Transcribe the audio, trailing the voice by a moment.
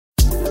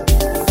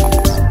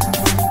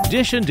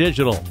Edition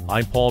Digital,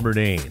 I'm Paul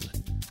Murnane.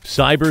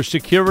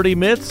 Cybersecurity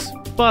myths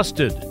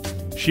busted.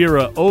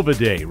 Shira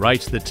Ovide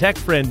writes the Tech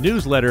Friend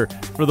newsletter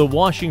for the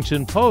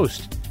Washington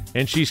Post,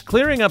 and she's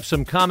clearing up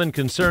some common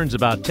concerns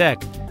about tech.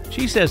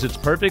 She says it's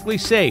perfectly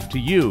safe to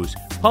use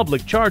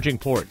public charging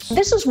ports.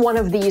 This is one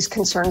of these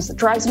concerns that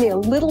drives me a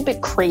little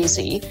bit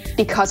crazy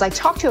because I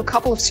talked to a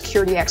couple of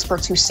security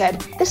experts who said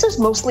this is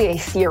mostly a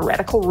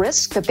theoretical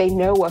risk, that they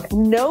know of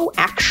no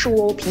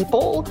actual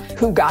people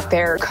who got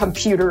their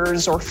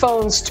computers or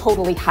phones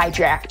totally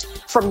hijacked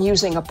from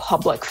using a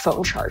public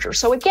phone charger.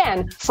 So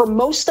again, for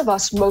most of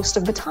us, most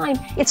of the time,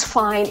 it's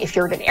fine if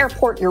you're at an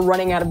airport, you're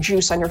running out of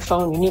juice on your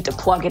phone, you need to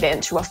plug it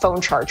into a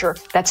phone charger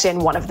that's in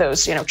one of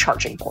those,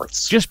 charging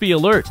ports. Just be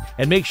alert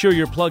and make sure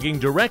you're plugging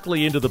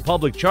directly into the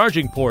public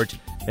charging port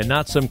and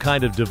not some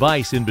kind of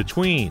device in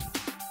between.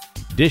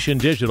 Edition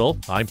Digital,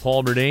 I'm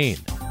Paul Murnane.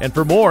 And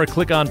for more,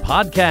 click on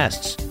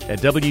podcasts at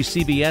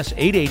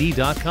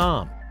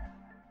WCBS880.com.